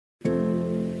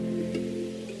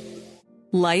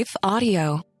Life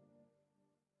Audio.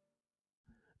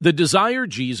 The Desire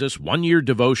Jesus One-Year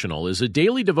Devotional is a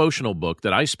daily devotional book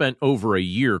that I spent over a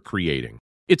year creating.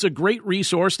 It's a great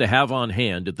resource to have on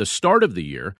hand at the start of the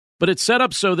year, but it's set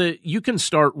up so that you can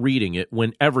start reading it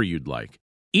whenever you'd like.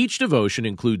 Each devotion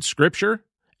includes scripture,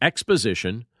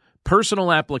 exposition,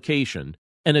 personal application,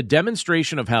 and a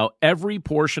demonstration of how every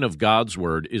portion of God's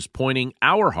Word is pointing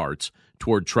our hearts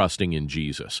toward trusting in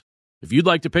Jesus. If you'd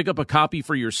like to pick up a copy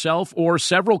for yourself or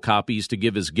several copies to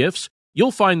give as gifts,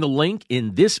 you'll find the link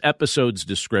in this episode's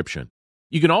description.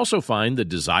 You can also find the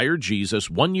Desire Jesus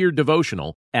One-Year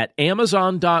Devotional at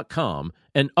Amazon.com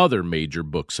and other major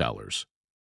booksellers.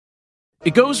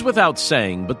 It goes without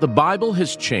saying, but the Bible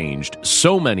has changed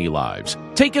so many lives.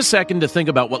 Take a second to think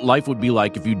about what life would be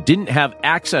like if you didn't have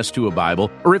access to a Bible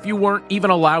or if you weren't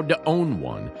even allowed to own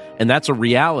one. And that's a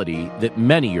reality that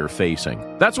many are facing.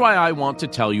 That's why I want to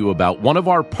tell you about one of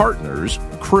our partners,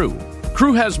 Cru.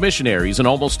 Cru has missionaries in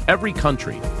almost every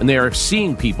country, and they are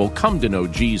seeing people come to know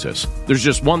Jesus. There's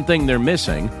just one thing they're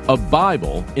missing: a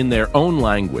Bible in their own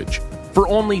language. For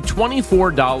only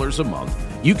 $24 a month,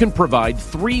 you can provide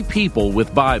 3 people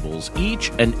with Bibles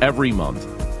each and every month.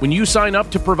 When you sign up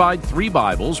to provide 3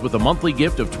 Bibles with a monthly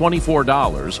gift of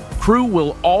 $24, Cru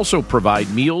will also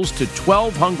provide meals to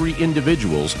 12 hungry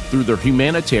individuals through their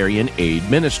humanitarian aid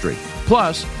ministry.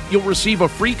 Plus, you'll receive a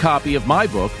free copy of my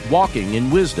book, Walking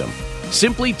in Wisdom.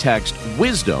 Simply text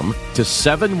WISDOM to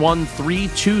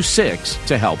 71326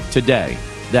 to help today.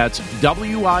 That's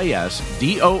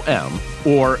WISDOM,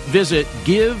 or visit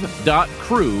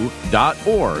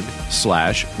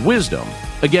give.cru.org/wisdom.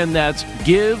 Again, that's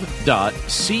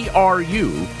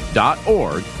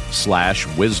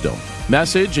give.cru.org/wisdom.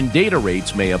 Message and data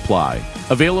rates may apply.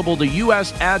 Available to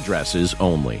U.S. addresses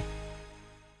only.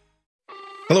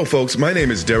 Hello, folks. My name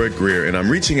is Derek Greer, and I'm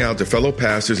reaching out to fellow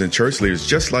pastors and church leaders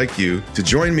just like you to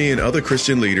join me and other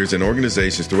Christian leaders and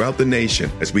organizations throughout the nation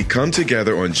as we come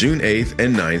together on June 8th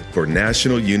and 9th for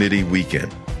National Unity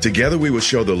Weekend. Together, we will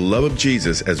show the love of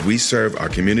Jesus as we serve our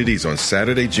communities on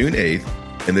Saturday, June 8th,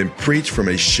 and then preach from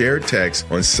a shared text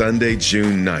on Sunday,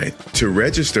 June 9th. To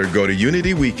register, go to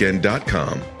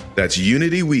unityweekend.com. That's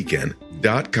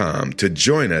unityweekend.com to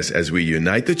join us as we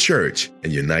unite the church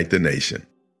and unite the nation.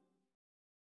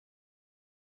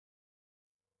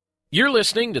 You're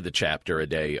listening to the Chapter a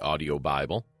Day audio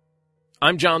Bible.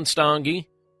 I'm John Stange,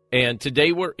 and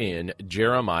today we're in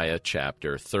Jeremiah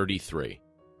chapter 33.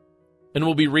 And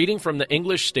we'll be reading from the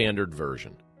English Standard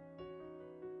Version.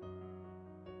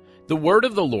 The word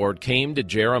of the Lord came to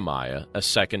Jeremiah a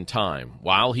second time,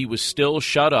 while he was still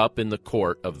shut up in the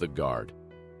court of the guard.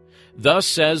 Thus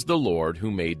says the Lord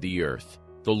who made the earth,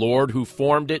 the Lord who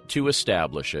formed it to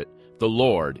establish it, the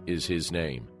Lord is his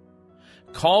name.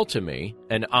 Call to me,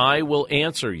 and I will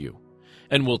answer you,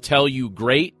 and will tell you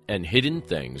great and hidden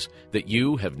things that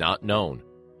you have not known.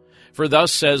 For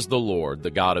thus says the Lord, the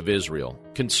God of Israel,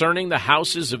 concerning the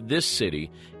houses of this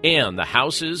city and the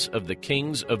houses of the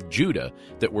kings of Judah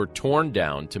that were torn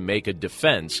down to make a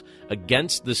defense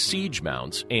against the siege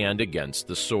mounts and against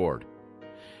the sword.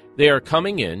 They are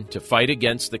coming in to fight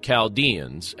against the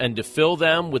Chaldeans and to fill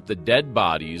them with the dead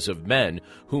bodies of men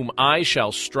whom I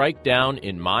shall strike down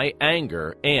in my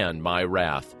anger and my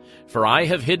wrath. For I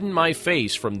have hidden my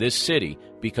face from this city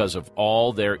because of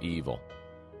all their evil.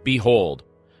 Behold,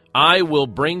 I will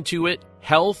bring to it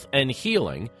health and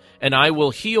healing, and I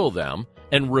will heal them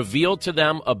and reveal to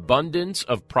them abundance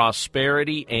of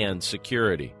prosperity and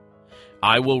security.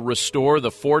 I will restore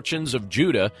the fortunes of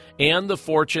Judah and the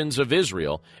fortunes of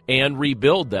Israel, and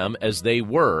rebuild them as they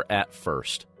were at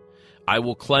first. I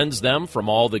will cleanse them from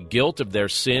all the guilt of their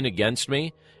sin against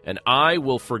me, and I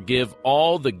will forgive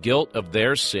all the guilt of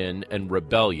their sin and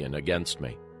rebellion against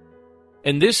me.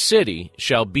 And this city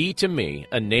shall be to me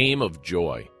a name of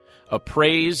joy, a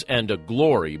praise and a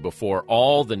glory before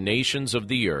all the nations of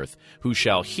the earth, who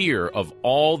shall hear of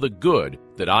all the good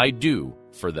that I do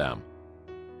for them.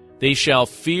 They shall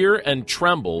fear and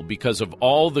tremble because of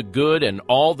all the good and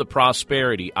all the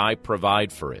prosperity I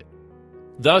provide for it.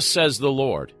 Thus says the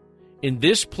Lord, in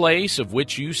this place of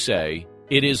which you say,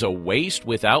 it is a waste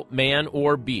without man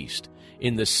or beast,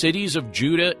 in the cities of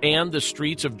Judah and the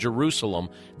streets of Jerusalem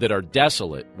that are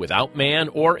desolate, without man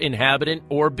or inhabitant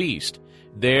or beast,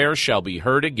 there shall be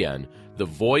heard again the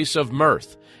voice of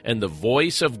mirth and the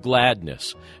voice of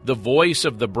gladness, the voice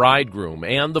of the bridegroom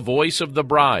and the voice of the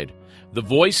bride, the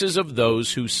voices of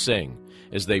those who sing,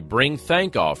 as they bring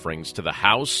thank offerings to the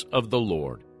house of the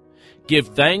Lord. Give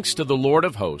thanks to the Lord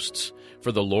of hosts,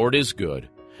 for the Lord is good,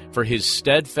 for his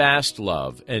steadfast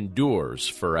love endures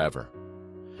forever.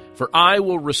 For I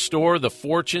will restore the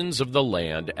fortunes of the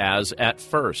land as at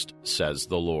first, says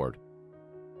the Lord.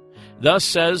 Thus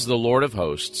says the Lord of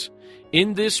hosts,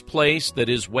 in this place that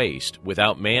is waste,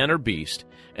 without man or beast,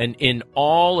 and in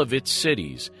all of its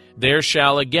cities, there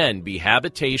shall again be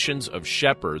habitations of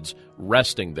shepherds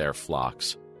resting their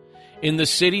flocks. In the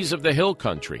cities of the hill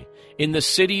country, in the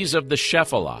cities of the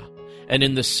Shephelah, and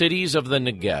in the cities of the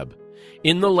Negeb,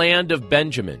 in the land of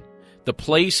Benjamin, the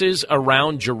places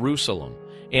around Jerusalem,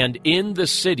 and in the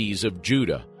cities of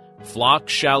Judah,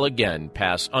 flocks shall again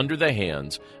pass under the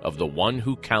hands of the one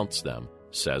who counts them,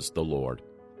 says the Lord.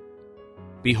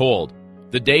 Behold,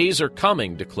 the days are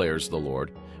coming, declares the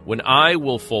Lord, when I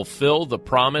will fulfill the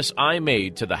promise I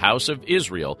made to the house of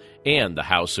Israel and the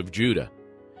house of Judah.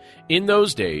 In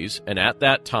those days and at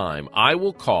that time I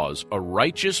will cause a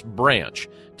righteous branch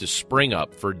to spring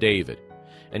up for David,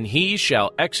 and he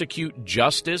shall execute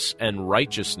justice and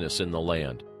righteousness in the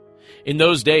land. In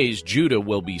those days Judah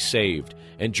will be saved,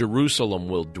 and Jerusalem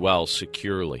will dwell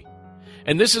securely.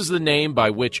 And this is the name by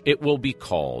which it will be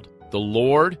called, the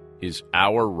Lord is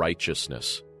our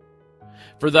righteousness.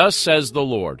 For thus says the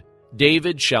Lord,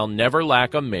 David shall never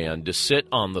lack a man to sit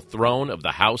on the throne of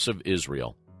the house of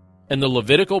Israel. And the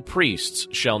Levitical priests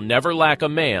shall never lack a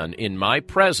man in my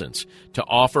presence to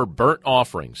offer burnt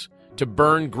offerings, to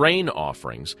burn grain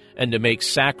offerings, and to make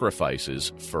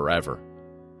sacrifices forever.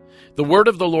 The word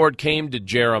of the Lord came to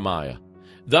Jeremiah.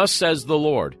 Thus says the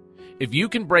Lord, if you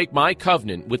can break my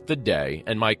covenant with the day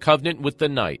and my covenant with the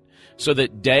night, so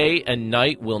that day and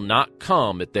night will not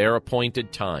come at their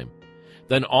appointed time,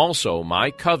 then also my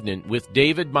covenant with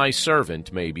David my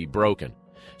servant may be broken,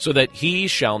 so that he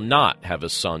shall not have a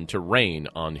son to reign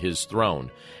on his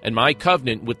throne, and my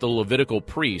covenant with the Levitical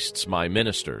priests my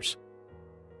ministers.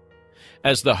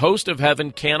 As the host of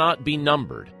heaven cannot be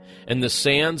numbered, and the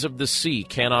sands of the sea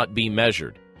cannot be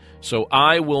measured, so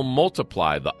I will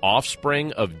multiply the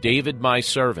offspring of David my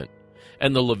servant,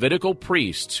 and the Levitical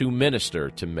priests who minister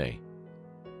to me.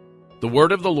 The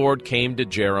word of the Lord came to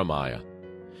Jeremiah.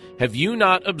 Have you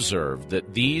not observed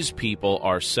that these people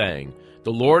are saying,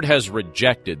 the Lord has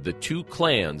rejected the two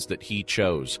clans that he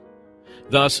chose?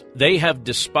 Thus they have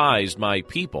despised my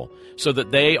people, so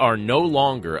that they are no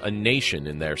longer a nation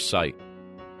in their sight.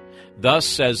 Thus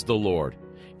says the Lord,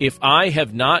 if I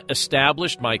have not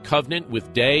established my covenant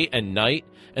with day and night,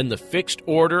 and the fixed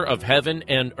order of heaven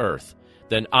and earth,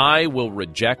 then I will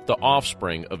reject the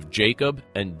offspring of Jacob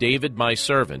and David my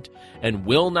servant, and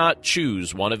will not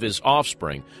choose one of his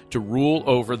offspring to rule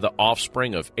over the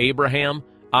offspring of Abraham,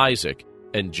 Isaac,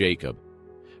 and Jacob.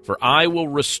 For I will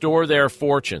restore their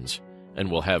fortunes, and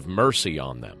will have mercy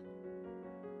on them.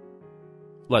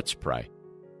 Let's pray.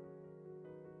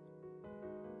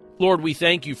 Lord, we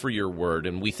thank you for your word,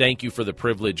 and we thank you for the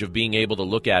privilege of being able to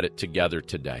look at it together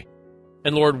today.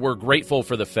 And Lord, we're grateful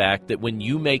for the fact that when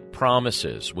you make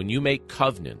promises, when you make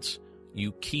covenants,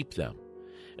 you keep them.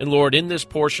 And Lord, in this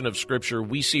portion of Scripture,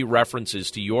 we see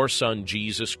references to your Son,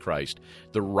 Jesus Christ,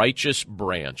 the righteous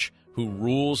branch who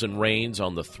rules and reigns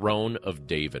on the throne of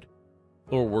David.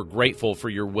 Lord, we're grateful for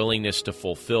your willingness to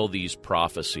fulfill these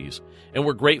prophecies, and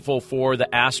we're grateful for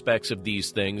the aspects of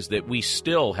these things that we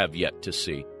still have yet to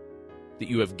see, that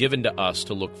you have given to us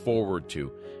to look forward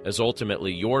to, as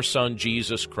ultimately your Son,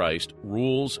 Jesus Christ,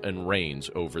 rules and reigns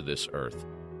over this earth.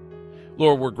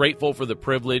 Lord, we're grateful for the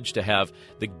privilege to have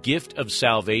the gift of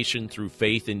salvation through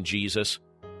faith in Jesus,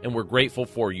 and we're grateful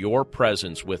for your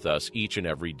presence with us each and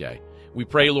every day. We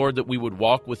pray, Lord, that we would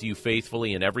walk with you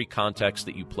faithfully in every context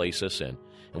that you place us in,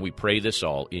 and we pray this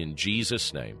all in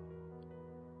Jesus' name.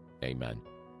 Amen.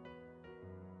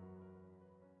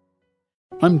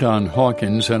 I'm Don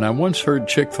Hawkins, and I once heard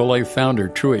Chick-fil-A founder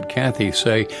Truett Cathy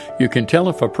say, you can tell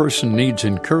if a person needs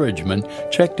encouragement,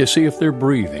 check to see if they're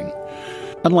breathing.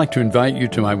 I'd like to invite you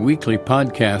to my weekly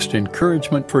podcast,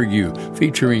 Encouragement for You,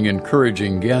 featuring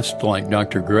encouraging guests like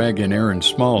Dr. Greg and Aaron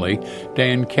Smalley,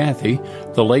 Dan Cathy,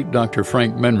 the late Dr.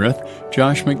 Frank Menrith,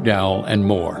 Josh McDowell, and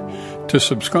more. To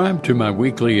subscribe to my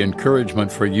weekly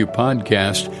Encouragement for You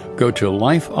podcast, go to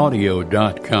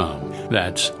lifeaudio.com.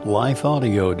 That's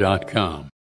lifeaudio.com.